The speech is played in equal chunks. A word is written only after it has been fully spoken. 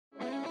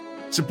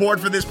Support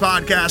for this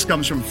podcast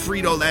comes from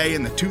Frito-Lay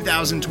and the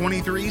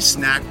 2023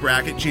 Snack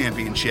Bracket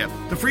Championship.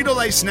 The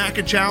Frito-Lay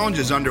Snack Challenge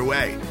is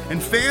underway,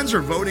 and fans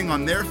are voting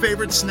on their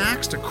favorite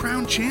snacks to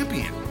crown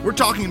champion. We're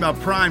talking about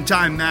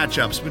prime-time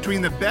matchups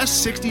between the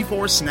best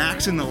 64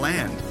 snacks in the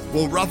land.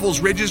 Will Ruffles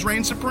Ridges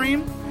reign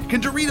supreme?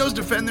 Can Doritos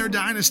defend their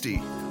dynasty?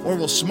 Or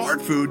will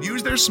Smart Food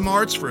use their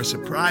smarts for a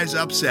surprise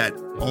upset?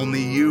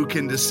 Only you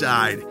can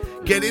decide.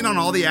 Get in on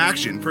all the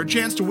action for a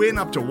chance to win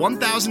up to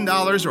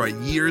 $1,000 or a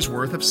year's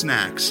worth of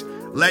snacks.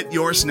 Let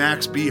your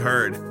snacks be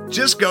heard.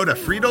 Just go to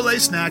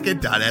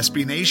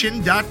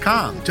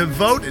fritolaysnacket.sbnation.com to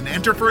vote and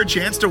enter for a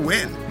chance to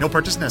win. No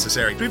purchase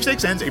necessary.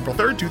 Sweepstakes ends April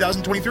 3rd,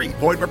 2023.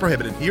 Void where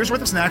prohibited. Year's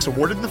worth of snacks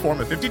awarded in the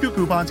form of 52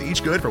 coupons,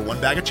 each good for one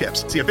bag of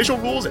chips. See official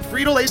rules at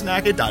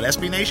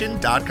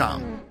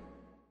fritolaysnacket.sbnation.com.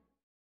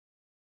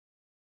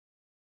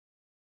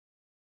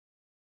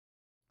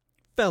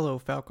 Fellow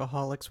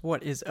Falcoholics,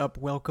 what is up?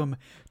 Welcome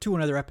to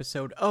another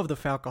episode of the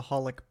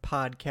Falcoholic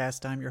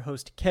Podcast. I'm your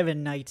host,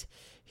 Kevin Knight,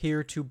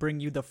 here to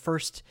bring you the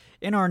first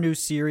in our new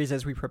series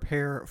as we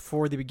prepare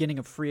for the beginning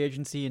of free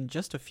agency in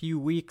just a few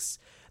weeks.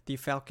 The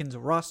Falcons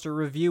roster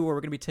review, where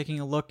we're going to be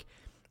taking a look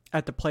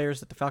at the players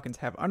that the Falcons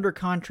have under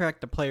contract,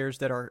 the players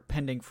that are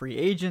pending free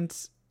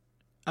agents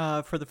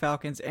for the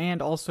Falcons,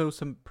 and also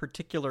some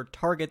particular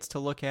targets to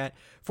look at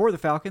for the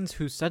Falcons,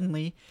 who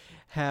suddenly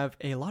have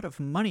a lot of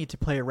money to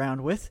play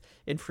around with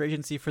in free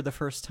agency for the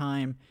first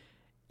time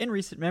in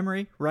recent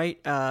memory, right?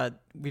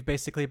 We've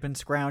basically been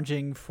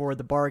scrounging for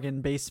the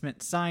bargain basement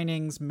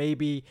signings,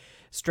 maybe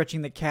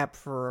stretching the cap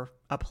for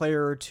a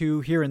player or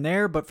two here and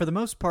there, but for the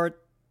most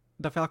part,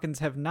 the Falcons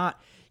have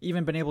not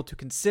even been able to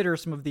consider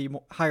some of the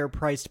higher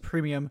priced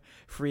premium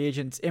free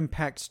agents,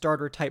 impact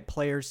starter type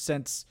players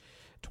since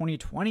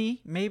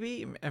 2020,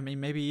 maybe? I mean,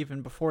 maybe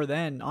even before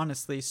then,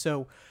 honestly.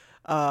 So,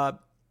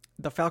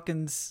 the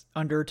Falcons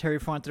under Terry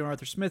Fontenot and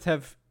Arthur Smith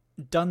have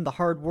done the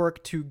hard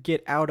work to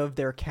get out of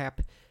their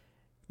cap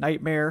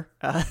nightmare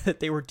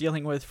that they were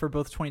dealing with for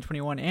both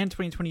 2021 and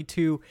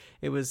 2022.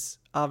 It was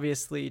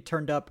obviously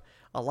turned up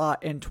a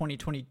lot in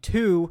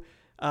 2022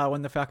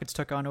 when the Falcons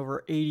took on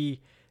over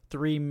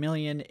 $83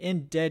 million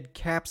in dead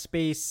cap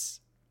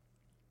space,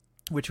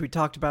 which we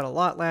talked about a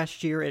lot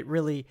last year. It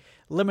really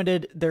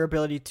limited their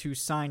ability to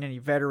sign any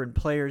veteran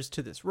players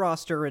to this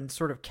roster and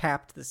sort of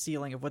capped the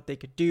ceiling of what they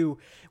could do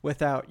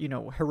without,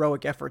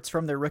 heroic efforts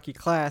from their rookie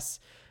class.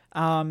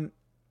 And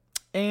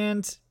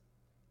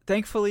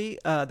thankfully,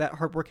 that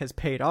hard work has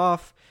paid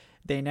off.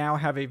 They now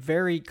have a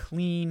very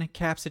clean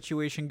cap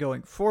situation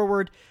going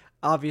forward.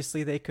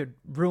 Obviously, they could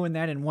ruin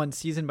that in one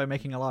season by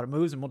making a lot of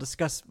moves, and we'll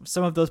discuss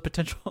some of those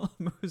potential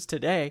moves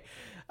today.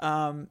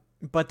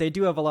 But they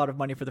do have a lot of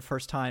money for the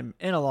first time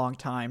in a long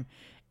time,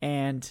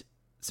 and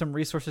some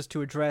resources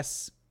to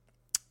address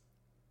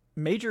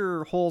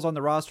major holes on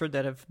the roster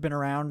that have been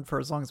around for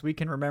as long as we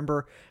can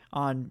remember.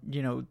 On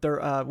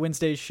their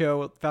Wednesday's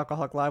show,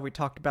 Falcoholic Live, we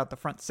talked about the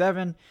front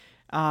seven,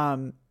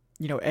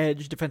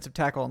 edge, defensive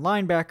tackle, and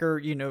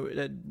linebacker.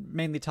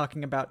 Mainly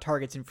talking about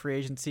targets in free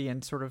agency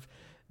and sort of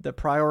the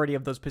priority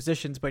of those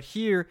positions. But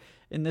here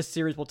in this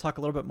series, we'll talk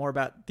a little bit more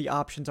about the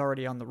options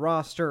already on the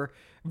roster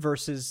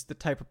versus the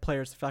type of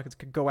players the Falcons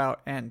could go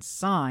out and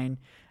sign.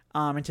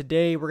 And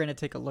today we're going to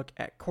take a look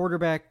at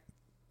quarterback,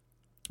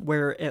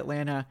 where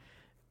Atlanta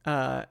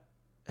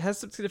has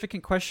some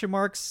significant question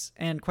marks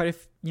and quite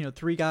a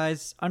three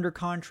guys under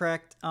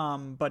contract.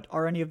 But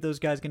are any of those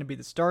guys going to be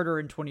the starter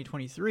in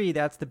 2023?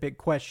 That's the big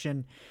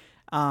question.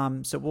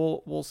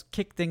 So we'll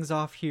kick things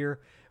off here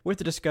with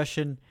the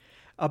discussion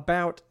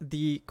about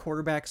the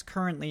quarterbacks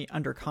currently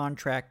under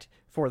contract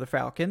for the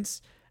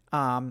Falcons.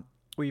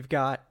 We've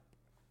got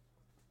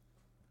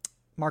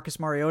Marcus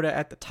Mariota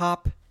at the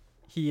top.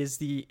 He is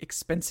the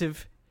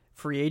expensive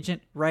free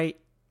agent, right?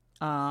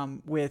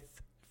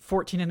 With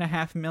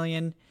 $14.5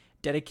 million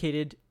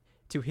dedicated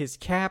to his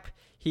cap.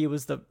 He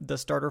was the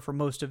starter for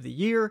most of the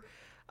year.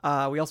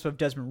 We also have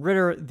Desmond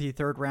Ridder, the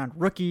third-round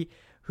rookie,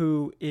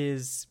 who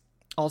is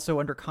also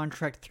under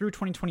contract through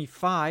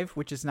 2025,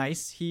 which is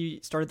nice. He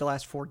started the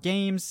last 4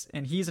 games,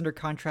 and he's under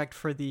contract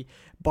for the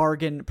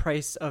bargain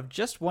price of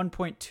just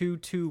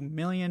 $1.22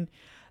 million.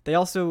 They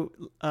also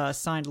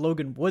signed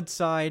Logan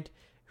Woodside,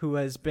 who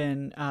has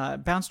been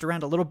bounced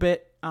around a little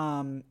bit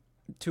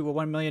to a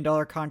 $1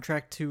 million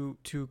contract to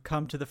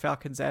come to the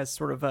Falcons as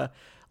sort of a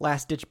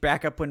last-ditch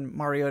backup when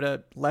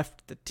Mariota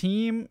left the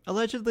team,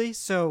 allegedly.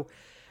 So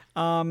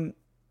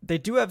they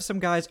do have some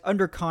guys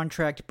under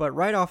contract, but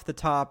right off the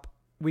top,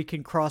 we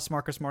can cross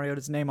Marcus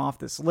Mariota's name off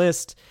this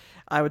list.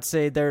 I would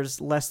say there's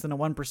less than a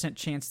 1%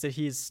 chance that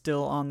he's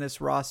still on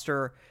this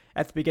roster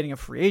at the beginning of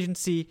free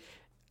agency.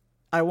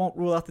 I won't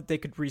rule out that they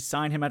could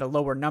re-sign him at a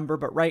lower number,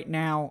 but right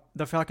now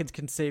the Falcons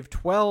can save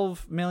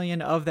 $12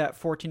 million of that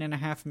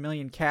 $14.5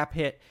 million cap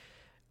hit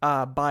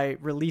by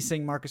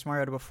releasing Marcus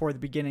Mariota before the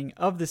beginning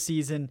of the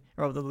season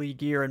or of the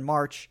league year in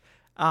March.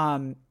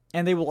 And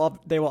they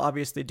will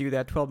obviously do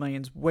that. $12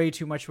 million is way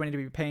too much money to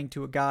be paying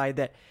to a guy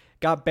that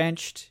got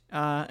benched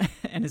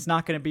and is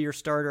not going to be your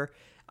starter.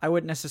 I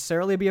wouldn't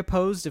necessarily be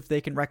opposed if they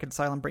can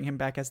reconcile and bring him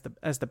back as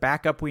the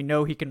backup. We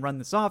know he can run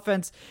this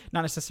offense,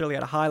 not necessarily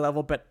at a high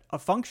level, but a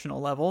functional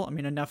level. I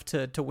mean, enough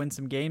to win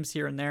some games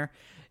here and there.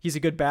 He's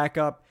a good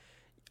backup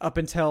up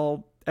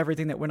until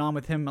everything that went on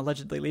with him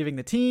allegedly leaving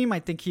the team. I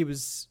think he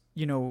was,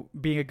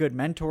 being a good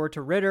mentor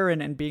to Ritter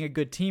and being a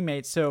good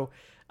teammate. So,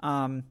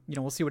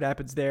 we'll see what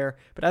happens there.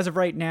 But as of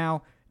right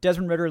now,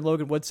 Desmond Ritter and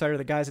Logan Woodside are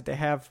the guys that they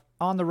have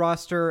on the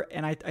roster,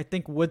 and I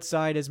think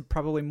Woodside is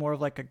probably more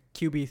of like a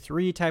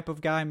QB3 type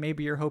of guy.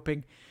 Maybe you're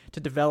hoping to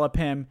develop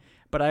him,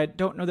 but I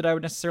don't know that I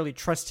would necessarily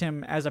trust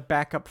him as a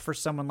backup for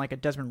someone like a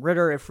Desmond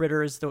Ritter if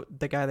Ritter is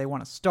the guy they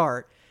want to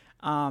start.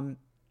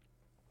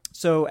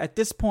 So at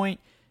this point,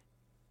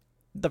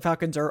 the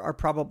Falcons are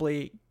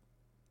probably,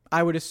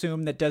 I would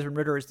assume that Desmond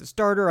Ritter is the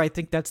starter. I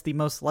think that's the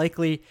most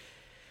likely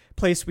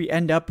place we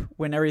end up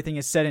when everything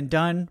is said and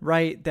done,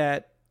 right?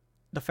 That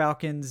the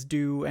Falcons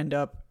do end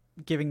up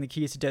giving the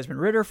keys to Desmond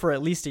Ritter for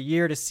at least a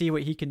year to see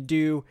what he can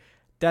do.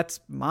 That's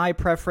my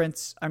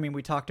preference. I mean,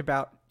 we talked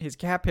about his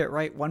cap hit,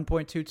 right?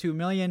 $1.22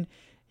 million.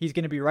 He's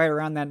going to be right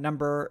around that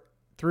number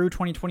through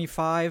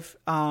 2025.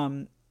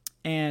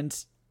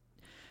 And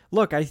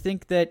look, I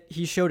think that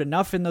he showed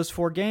enough in those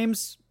 4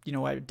 games.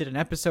 I did an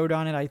episode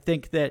on it. I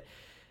think that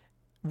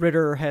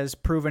Ritter has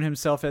proven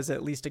himself as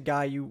at least a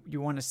guy you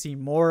want to see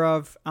more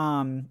of.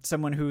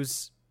 Someone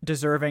who's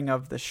deserving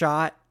of the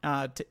shot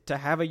to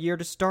have a year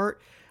to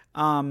start.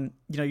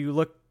 You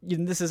look,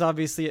 this is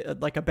obviously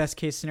like a best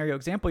case scenario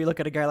example. You look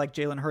at a guy like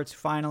Jalen Hurts who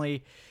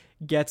finally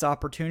gets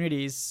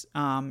opportunities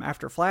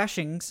after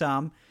flashing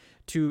some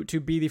to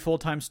be the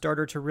full-time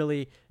starter, to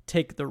really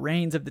take the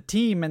reins of the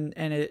team, and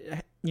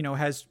it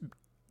has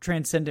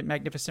transcendent,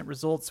 magnificent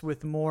results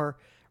with more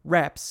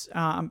reps.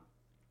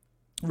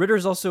 Ritter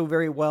is also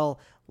very well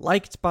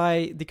liked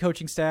by the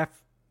coaching staff,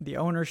 the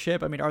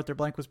ownership. I mean, Arthur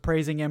Blank was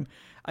praising him.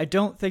 I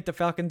don't think the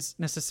Falcons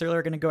necessarily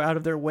are going to go out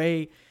of their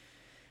way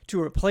to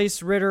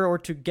replace Ritter or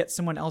to get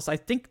someone else. I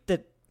think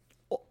that,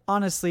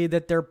 honestly,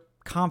 that they're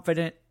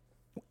confident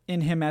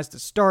in him as the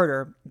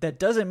starter. That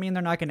doesn't mean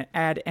they're not going to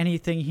add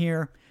anything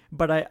here,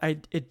 but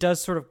it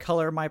does sort of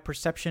color my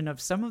perception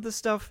of some of the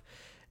stuff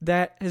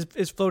that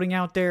is floating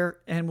out there,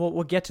 and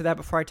we'll get to that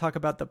before I talk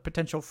about the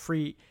potential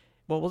free.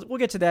 Well, we'll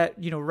get to that,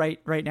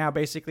 right now,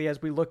 basically,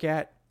 as we look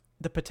at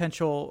the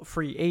potential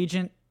free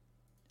agent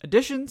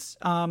additions.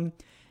 And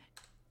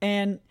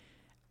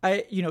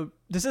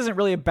this isn't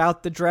really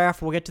about the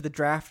draft. We'll get to the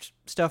draft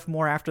stuff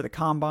more after the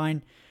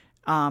combine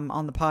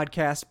on the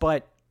podcast,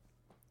 but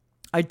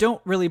I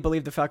don't really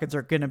believe the Falcons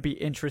are going to be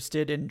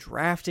interested in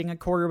drafting a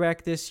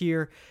quarterback this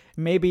year.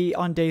 Maybe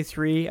on day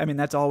 3. I mean,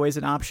 that's always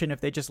an option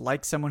if they just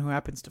like someone who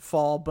happens to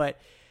fall. But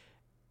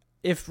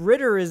if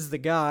Ritter is the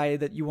guy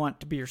that you want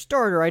to be your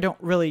starter, I don't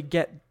really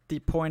get the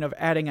point of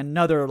adding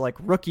another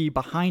rookie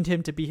behind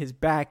him to be his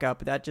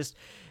backup. That just,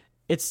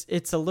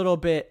 it's a little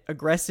bit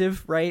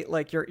aggressive, right?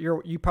 Like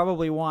you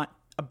probably want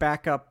a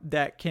backup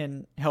that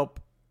can help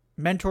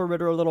mentor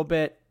Ritter a little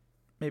bit.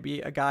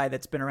 Maybe a guy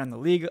that's been around the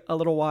league a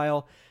little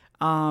while.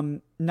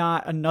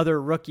 Not another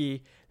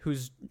rookie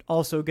who's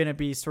also going to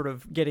be sort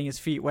of getting his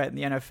feet wet in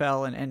the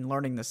NFL and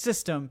learning the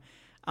system.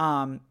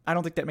 I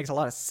don't think that makes a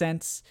lot of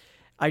sense.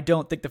 I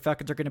don't think the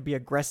Falcons are going to be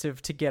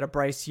aggressive to get a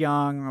Bryce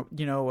Young,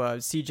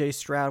 C.J.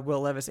 Stroud,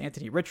 Will Levis,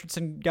 Anthony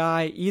Richardson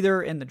guy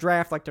either in the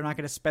draft. Like, they're not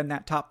going to spend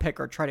that top pick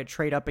or try to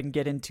trade up and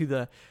get into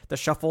the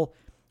shuffle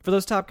for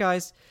those top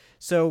guys.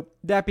 So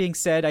that being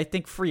said, I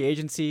think free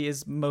agency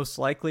is most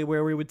likely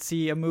where we would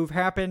see a move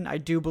happen. I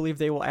do believe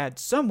they will add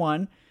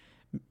someone,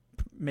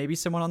 maybe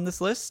someone on this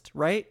list,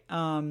 right?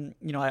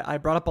 I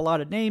brought up a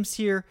lot of names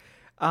here.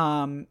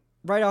 Right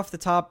off the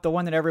top, the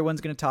one that everyone's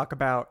going to talk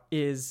about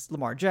is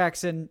Lamar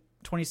Jackson,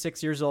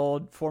 26 years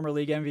old, former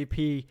league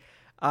MVP.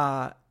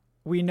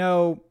 We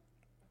know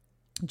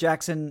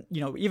Jackson,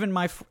 even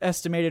my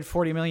estimated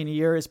 $40 million a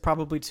year is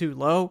probably too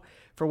low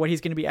for what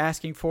he's going to be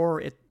asking for.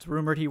 It's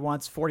rumored he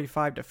wants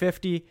 45 to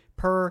 50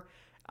 per.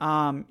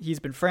 He's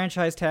been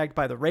franchise tagged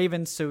by the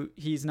Ravens, so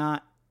he's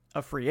not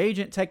a free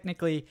agent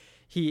technically.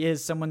 He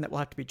is someone that will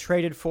have to be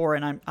traded for,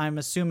 and I'm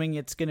assuming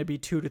it's going to be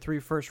 2 to 3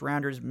 first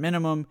rounders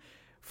minimum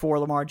for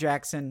Lamar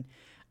Jackson.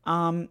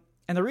 And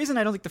the reason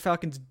I don't think the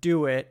Falcons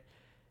do it,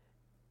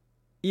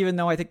 even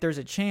though I think there's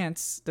a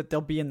chance that they'll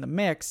be in the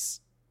mix,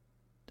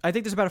 I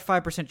think there's about a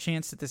 5%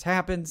 chance that this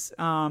happens.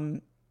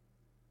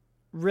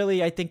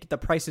 Really, I think the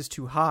price is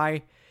too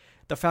high.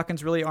 The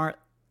Falcons really aren't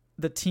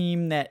the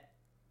team that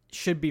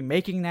should be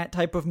making that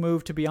type of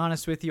move, to be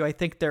honest with you. I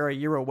think they're a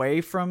year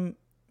away from...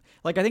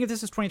 I think if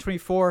this is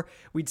 2024,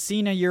 we'd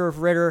seen a year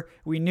of Ritter.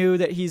 We knew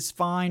that he's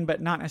fine,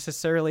 but not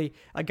necessarily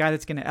a guy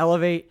that's going to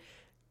elevate.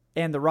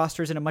 And the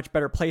roster's in a much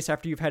better place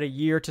after you've had a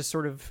year to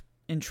sort of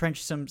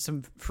entrench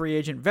some free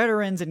agent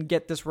veterans and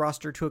get this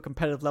roster to a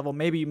competitive level.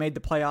 Maybe you made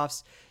the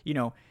playoffs,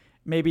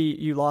 maybe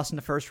you lost in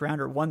the first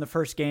round or won the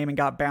first game and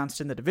got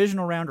bounced in the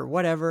divisional round or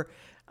whatever.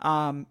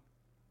 Then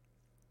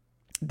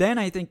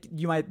I think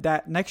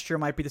that next year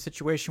might be the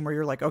situation where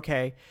you're like,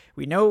 okay,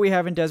 we know what we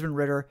have in Desmond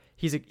Ritter.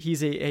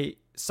 He's a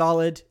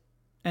solid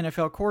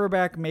NFL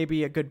quarterback,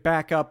 maybe a good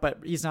backup, but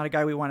he's not a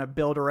guy we want to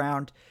build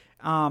around.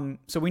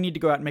 So we need to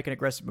go out and make an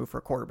aggressive move for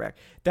a quarterback.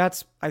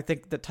 That's, I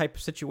think, the type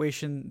of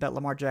situation that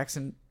Lamar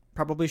Jackson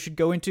probably should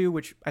go into,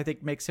 which I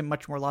think makes him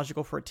much more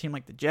logical for a team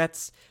like the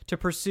Jets to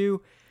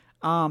pursue.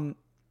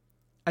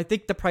 I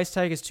think the price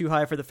tag is too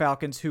high for the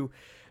Falcons, who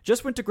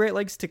just went to great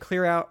lengths to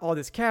clear out all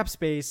this cap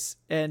space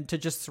and to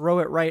just throw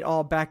it right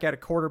all back at a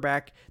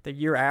quarterback the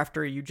year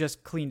after you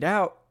just cleaned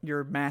out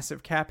your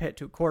massive cap hit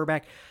to a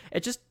quarterback.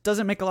 It just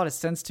doesn't make a lot of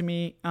sense to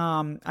me.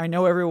 I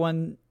know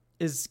everyone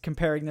is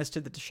comparing this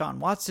to the Deshaun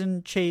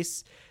Watson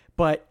chase,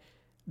 but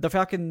the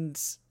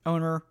Falcons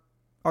owner,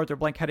 Arthur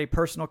Blank, had a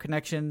personal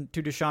connection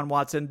to Deshaun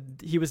Watson.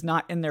 He was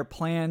not in their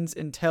plans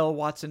until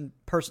Watson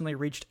personally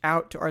reached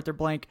out to Arthur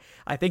Blank.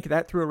 I think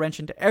that threw a wrench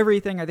into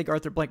everything. I think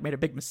Arthur Blank made a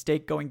big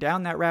mistake going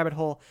down that rabbit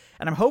hole,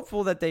 and I'm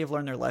hopeful that they've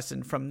learned their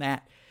lesson from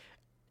that.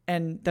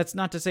 And that's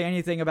not to say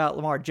anything about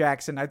Lamar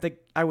Jackson. I think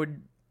I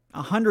would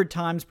 100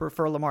 times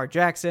prefer Lamar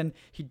Jackson.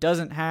 He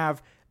doesn't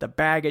have the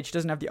baggage,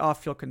 doesn't have the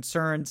off-field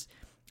concerns.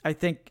 I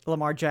think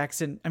Lamar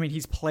Jackson,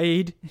 he's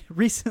played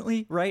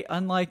recently, right?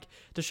 Unlike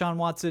Deshaun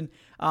Watson.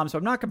 So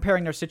I'm not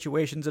comparing their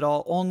situations at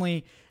all,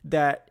 only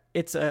that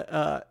it's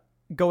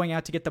going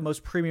out to get the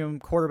most premium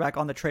quarterback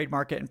on the trade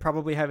market and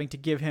probably having to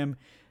give him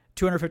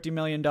 $250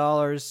 million,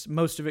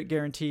 most of it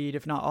guaranteed,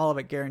 if not all of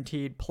it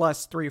guaranteed,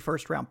 plus 3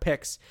 first-round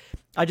picks.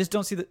 I just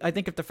don't see that. I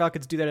think if the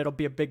Falcons do that, it'll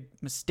be a big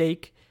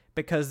mistake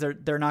because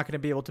they're not going to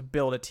be able to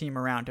build a team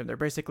around him. They're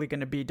basically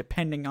going to be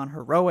depending on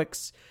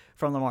heroics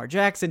from Lamar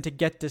Jackson to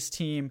get this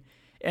team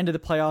into the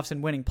playoffs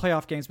and winning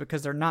playoff games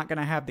because they're not going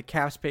to have the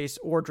cap space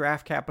or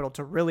draft capital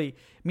to really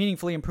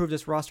meaningfully improve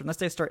this roster unless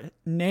they start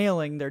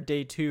nailing their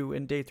day 2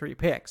 and day 3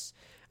 picks.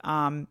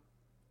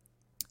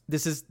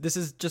 This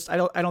is just I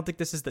don't think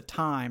this is the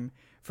time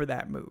for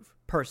that move.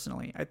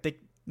 Personally, I think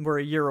we're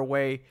a year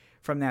away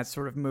from that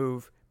sort of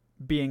move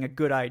being a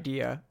good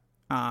idea.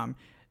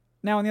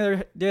 Now, on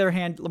the other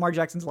hand, Lamar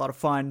Jackson's a lot of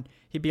fun.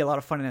 He'd be a lot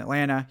of fun in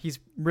Atlanta. He's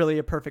really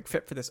a perfect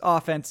fit for this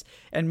offense.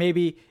 And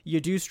maybe you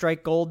do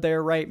strike gold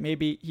there, right?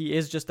 Maybe he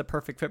is just the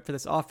perfect fit for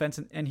this offense,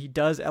 and he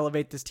does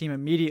elevate this team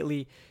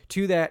immediately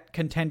to that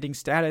contending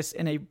status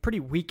in a pretty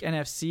weak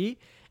NFC.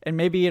 And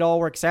maybe it all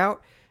works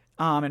out.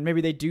 And maybe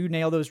they do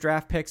nail those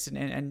draft picks,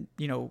 and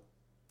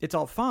it's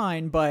all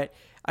fine. But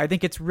I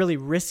think it's really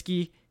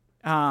risky.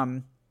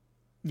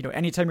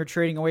 Anytime you're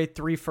trading away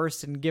 3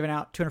 firsts and giving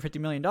out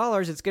 $250 million,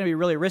 it's going to be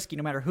really risky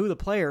no matter who the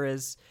player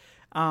is.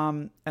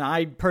 And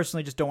I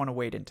personally just don't want to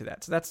wade into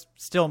that. So that's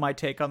still my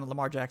take on the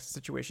Lamar Jackson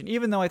situation.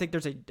 Even though I think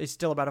there's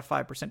still about a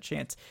 5%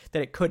 chance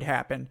that it could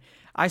happen,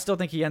 I still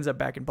think he ends up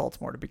back in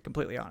Baltimore, to be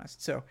completely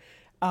honest. So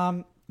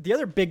the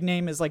other big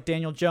name is like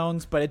Daniel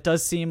Jones, but it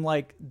does seem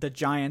like the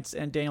Giants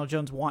and Daniel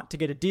Jones want to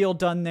get a deal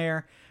done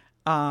there.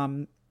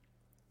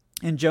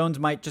 And Jones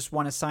might just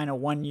want to sign a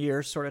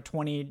 1-year sort of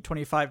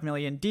 $20-25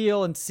 million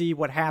deal and see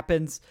what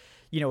happens.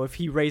 If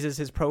he raises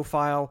his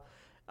profile,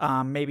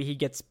 maybe he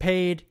gets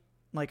paid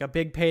like a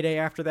big payday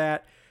after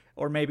that,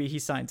 or maybe he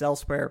signs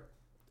elsewhere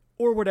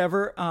or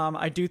whatever.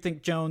 I do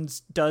think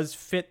Jones does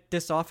fit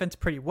this offense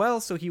pretty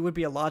well, so he would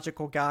be a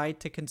logical guy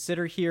to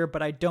consider here,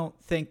 but I don't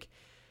think,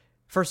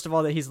 first of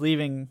all, that he's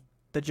leaving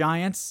the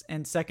Giants,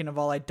 and second of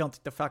all, I don't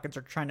think the Falcons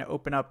are trying to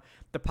open up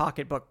the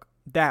pocketbook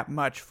that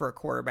much for a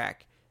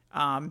quarterback.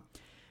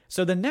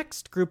 So the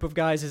next group of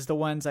guys is the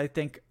ones I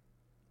think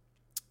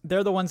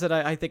they're the ones that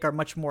I think are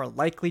much more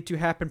likely to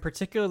happen,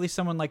 particularly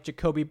someone like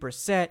Jacoby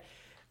Brissett,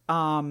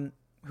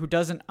 who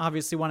doesn't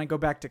obviously want to go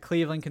back to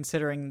Cleveland,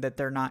 considering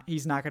that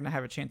he's not going to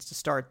have a chance to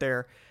start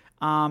there.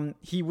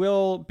 He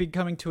will be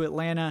coming to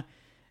Atlanta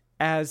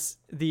as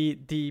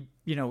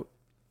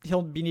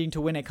he'll be needing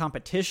to win a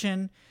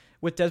competition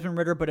with Desmond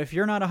Ridder, but if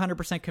you're not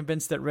 100%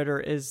 convinced that Ridder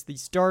is the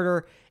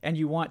starter and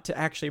you want to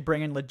actually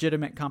bring in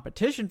legitimate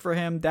competition for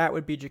him, that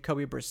would be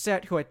Jacoby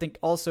Brissett, who I think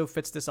also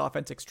fits this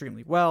offense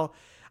extremely well.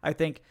 I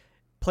think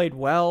played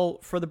well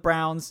for the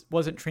Browns,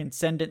 wasn't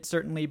transcendent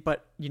certainly,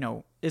 but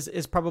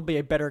is probably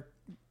a better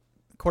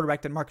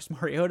quarterback than Marcus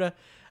Mariota.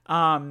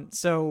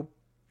 So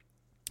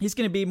he's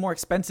going to be more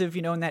expensive,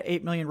 in that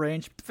 $8 million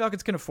range. The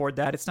Falcons can afford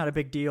that. It's not a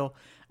big deal.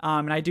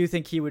 And I do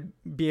think he would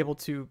be able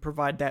to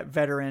provide that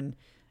veteran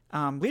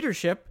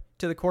leadership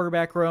to the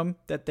quarterback room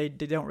that they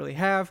don't really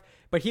have,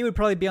 but he would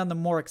probably be on the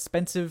more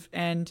expensive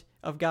end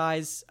of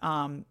guys.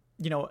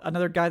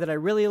 Another guy that I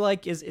really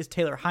like is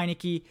Taylor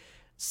Heineke.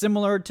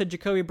 Similar to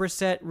Jacoby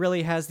Brissett,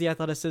 really has the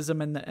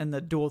athleticism and the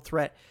dual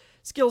threat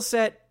skill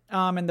set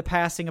and the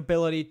passing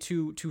ability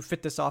to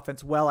fit this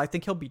offense well. I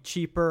think he'll be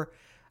cheaper.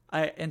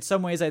 In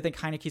some ways, I think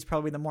Heineke's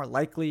probably the more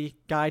likely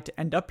guy to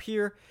end up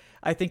here.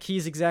 I think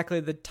he's exactly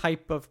the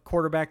type of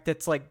quarterback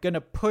that's like going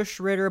to push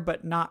Ridder,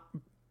 but not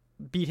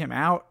beat him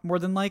out more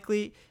than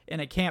likely in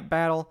a camp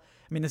battle.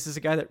 This is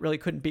a guy that really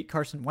couldn't beat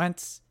Carson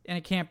Wentz in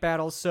a camp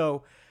battle.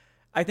 So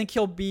I think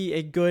he'll be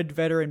a good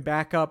veteran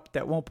backup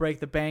that won't break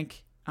the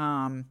bank.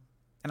 And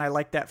I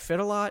like that fit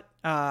a lot.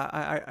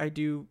 I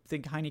do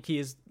think Heineke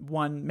is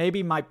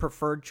maybe my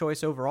preferred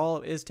choice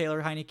overall is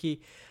Taylor Heineke.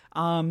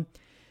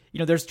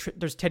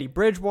 there's Teddy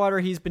Bridgewater.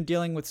 He's been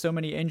dealing with so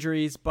many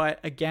injuries, but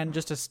again,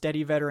 just a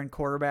steady veteran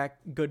quarterback,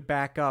 good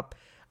backup.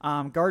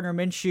 Gardner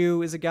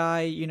Minshew is a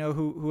guy,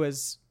 who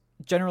has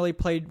generally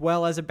played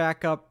well as a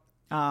backup.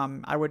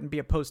 I wouldn't be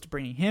opposed to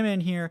bringing him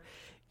in here.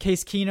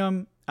 Case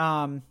Keenum,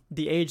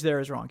 the age there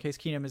is wrong. Case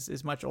Keenum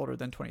is much older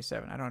than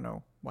 27. I don't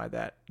know why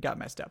that got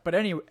messed up. But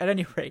at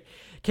any rate,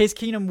 Case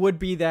Keenum would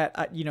be that,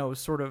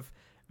 sort of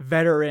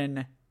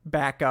veteran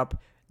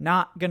backup.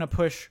 Not going to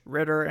push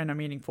Ritter in a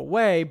meaningful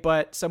way,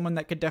 but someone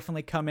that could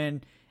definitely come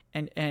in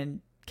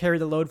and carry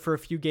the load for a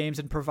few games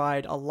and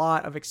provide a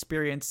lot of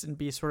experience and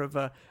be sort of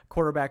a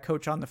quarterback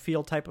coach on the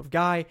field type of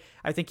guy.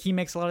 I think he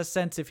makes a lot of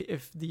sense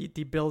if the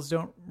Bills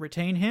don't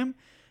retain him.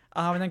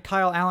 And then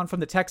Kyle Allen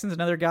from the Texans,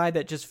 another guy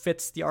that just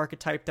fits the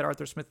archetype that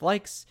Arthur Smith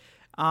likes.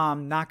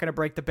 Not going to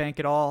break the bank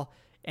at all,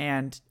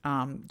 and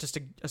just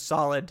a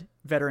solid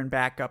veteran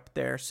backup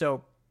there.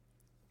 So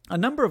a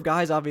number of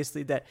guys,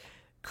 obviously, that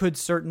could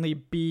certainly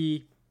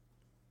be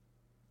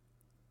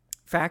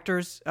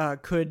factors,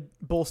 could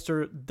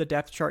bolster the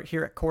depth chart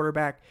here at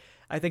quarterback.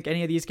 I think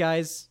any of these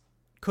guys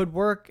could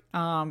work.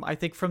 I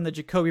think from the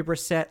Jacoby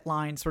Brissett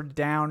line sort of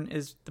down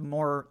is the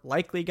more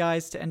likely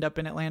guys to end up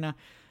in Atlanta.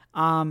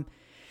 And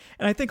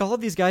I think all of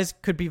these guys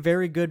could be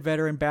very good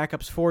veteran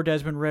backups for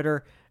Desmond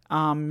Ritter.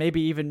 Maybe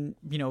even,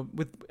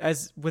 with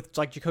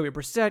like Jacoby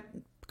Brissett,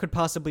 could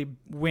possibly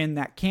win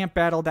that camp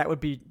battle. That would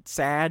be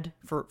sad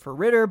for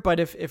Ritter, but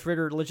if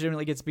Ritter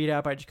legitimately gets beat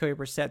out by Jacoby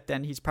Brissett,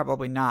 then he's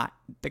probably not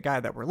the guy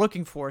that we're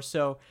looking for.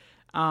 So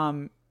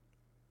I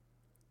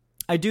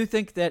do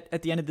think that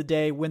at the end of the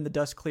day, when the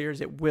dust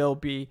clears, it will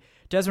be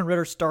Desmond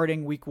Ritter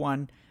starting week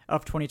 1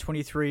 of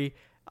 2023.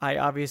 I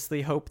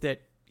obviously hope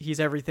that he's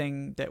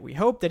everything that we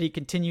hope, that he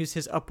continues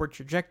his upward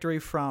trajectory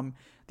from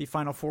the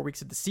final 4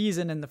 weeks of the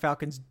season, and the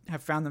Falcons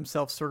have found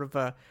themselves sort of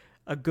a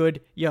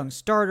good young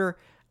starter.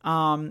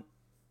 I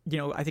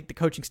think the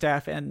coaching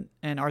staff and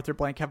Arthur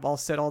Blank have all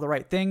said all the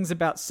right things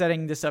about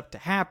setting this up to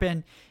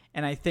happen.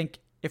 And I think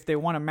if they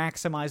want to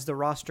maximize the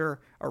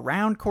roster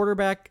around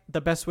quarterback,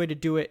 the best way to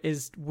do it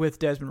is with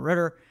Desmond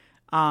Ritter.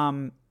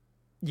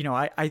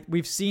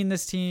 We've seen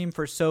this team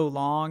for so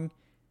long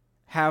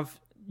have,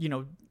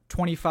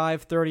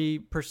 25,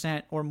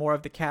 30% or more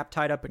of the cap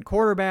tied up in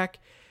quarterback,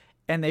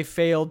 and they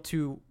failed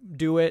to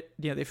do it.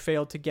 They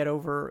failed to get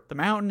over the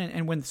mountain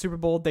and win the Super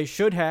Bowl. They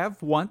should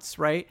have once,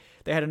 right?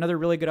 They had another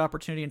really good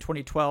opportunity in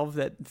 2012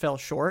 that fell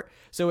short.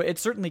 So it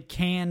certainly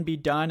can be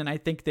done, and I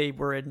think they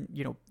were in,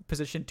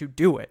 position to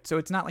do it. So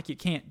it's not like you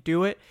can't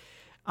do it.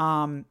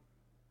 I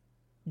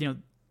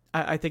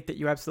think that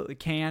you absolutely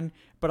can,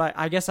 but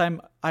I guess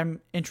I'm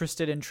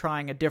interested in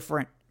trying a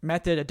different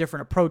method, a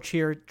different approach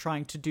here,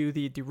 trying to do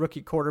the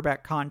rookie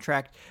quarterback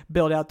contract,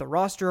 build out the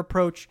roster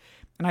approach.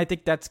 And I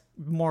think that's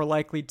more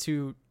likely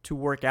to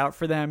work out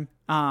for them,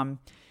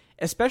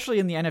 especially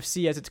in the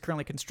NFC as it's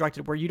currently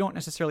constructed, where you don't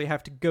necessarily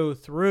have to go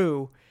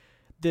through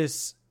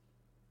this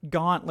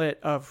gauntlet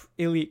of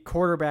elite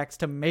quarterbacks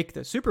to make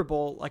the Super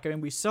Bowl.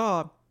 We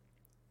saw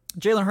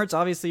Jalen Hurts,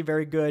 obviously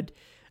very good.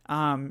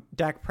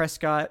 Dak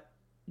Prescott,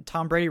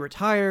 Tom Brady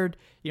retired.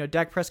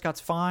 Dak Prescott's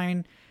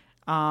fine,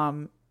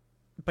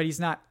 but he's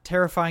not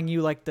terrifying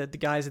you like the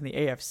guys in the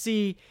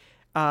AFC.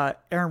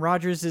 Aaron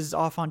Rodgers is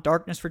off on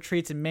darkness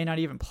retreats and may not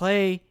even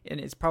play,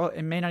 and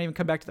it may not even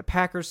come back to the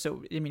Packers.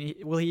 So,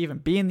 will he even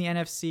be in the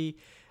NFC?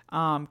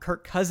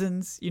 Kirk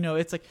Cousins,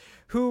 it's like,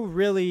 who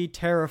really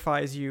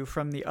terrifies you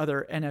from the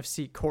other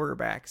NFC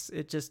quarterbacks?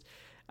 It just,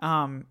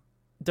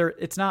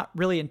 it's not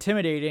really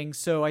intimidating.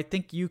 So I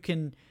think you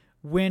can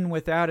win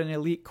without an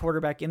elite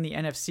quarterback in the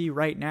NFC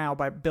right now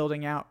by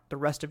building out the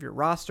rest of your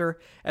roster.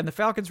 And the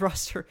Falcons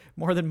roster,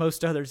 more than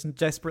most others,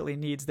 desperately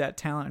needs that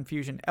talent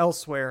infusion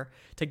elsewhere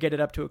to get it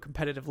up to a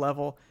competitive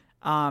level.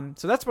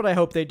 So that's what I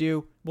hope they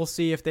do. We'll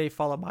see if they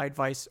follow my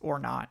advice or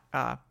not.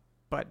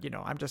 But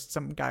I'm just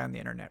some guy on the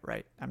internet,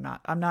 right? I'm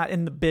not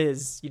in the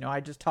biz.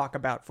 I just talk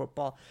about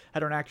football. I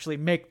don't actually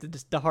make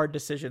the hard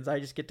decisions. I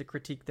just get to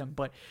critique them.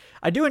 But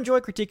I do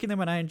enjoy critiquing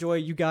them, and I enjoy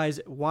you guys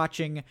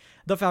watching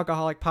the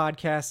Falcoholic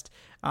podcast.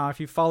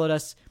 If you followed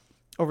us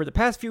over the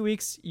past few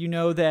weeks, you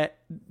know that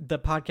the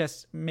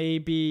podcast may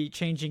be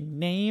changing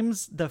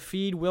names. The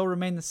feed will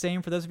remain the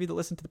same for those of you that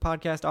listen to the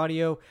podcast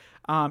audio.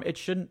 It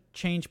shouldn't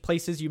change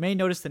places. You may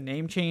notice the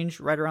name change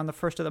right around the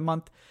first of the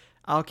month.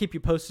 I'll keep you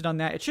posted on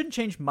that. It shouldn't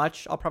change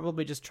much. I'll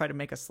probably just try to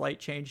make a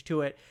slight change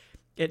to it.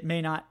 It may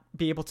not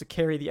be able to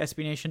carry the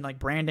SB Nation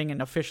branding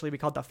and officially be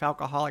called the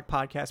Falcoholic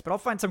podcast, but I'll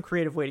find some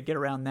creative way to get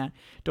around that.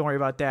 Don't worry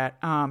about that.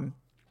 And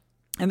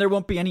there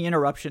won't be any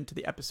interruption to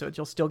the episodes.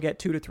 You'll still get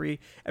 2 to 3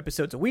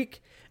 episodes a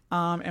week,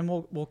 and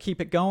we'll keep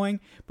it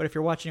going. But if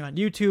you're watching on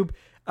YouTube,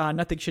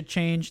 nothing should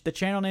change. The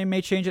channel name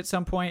may change at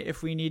some point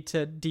if we need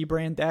to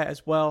debrand that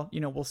as well.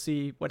 We'll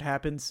see what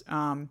happens.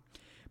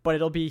 But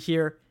it'll be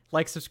here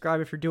Like,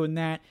 subscribe if you're doing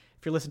that.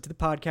 If you're listening to the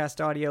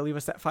podcast audio, leave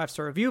us that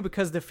 5-star review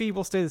because the feed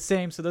will stay the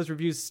same. So those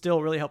reviews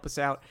still really help us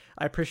out.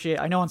 I appreciate it.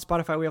 I know on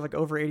Spotify we have like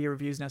over 80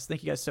 reviews now. So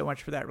thank you guys so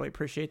much for that. Really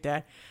appreciate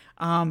that.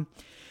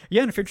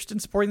 Yeah, and if you're interested in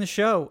supporting the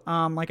show,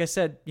 like I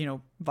said,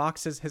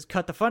 Vox has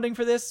cut the funding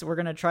for this. We're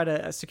going to try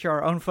to secure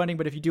our own funding.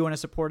 But if you do want to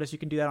support us, you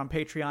can do that on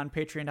Patreon,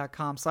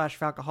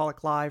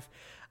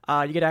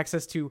 patreon.com/Falcoholic You get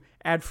access to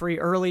ad-free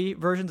early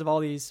versions of all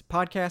these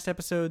podcast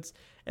episodes,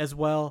 as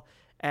well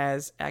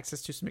as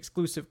access to some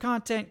exclusive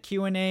content,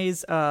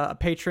 Q&As, a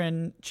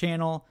patron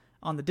channel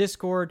on the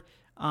Discord,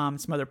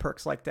 some other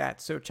perks like that.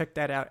 So check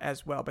that out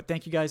as well. But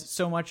thank you guys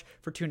so much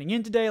for tuning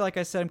in today. Like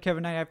I said, I'm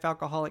Kevin Knight, I'm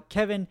Falcoholic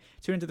Kevin.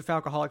 Tune into the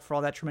Falcoholic for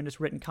all that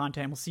tremendous written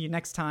content. We'll see you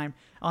next time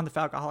on the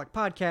Falcoholic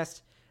Podcast.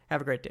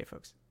 Have a great day,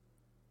 folks.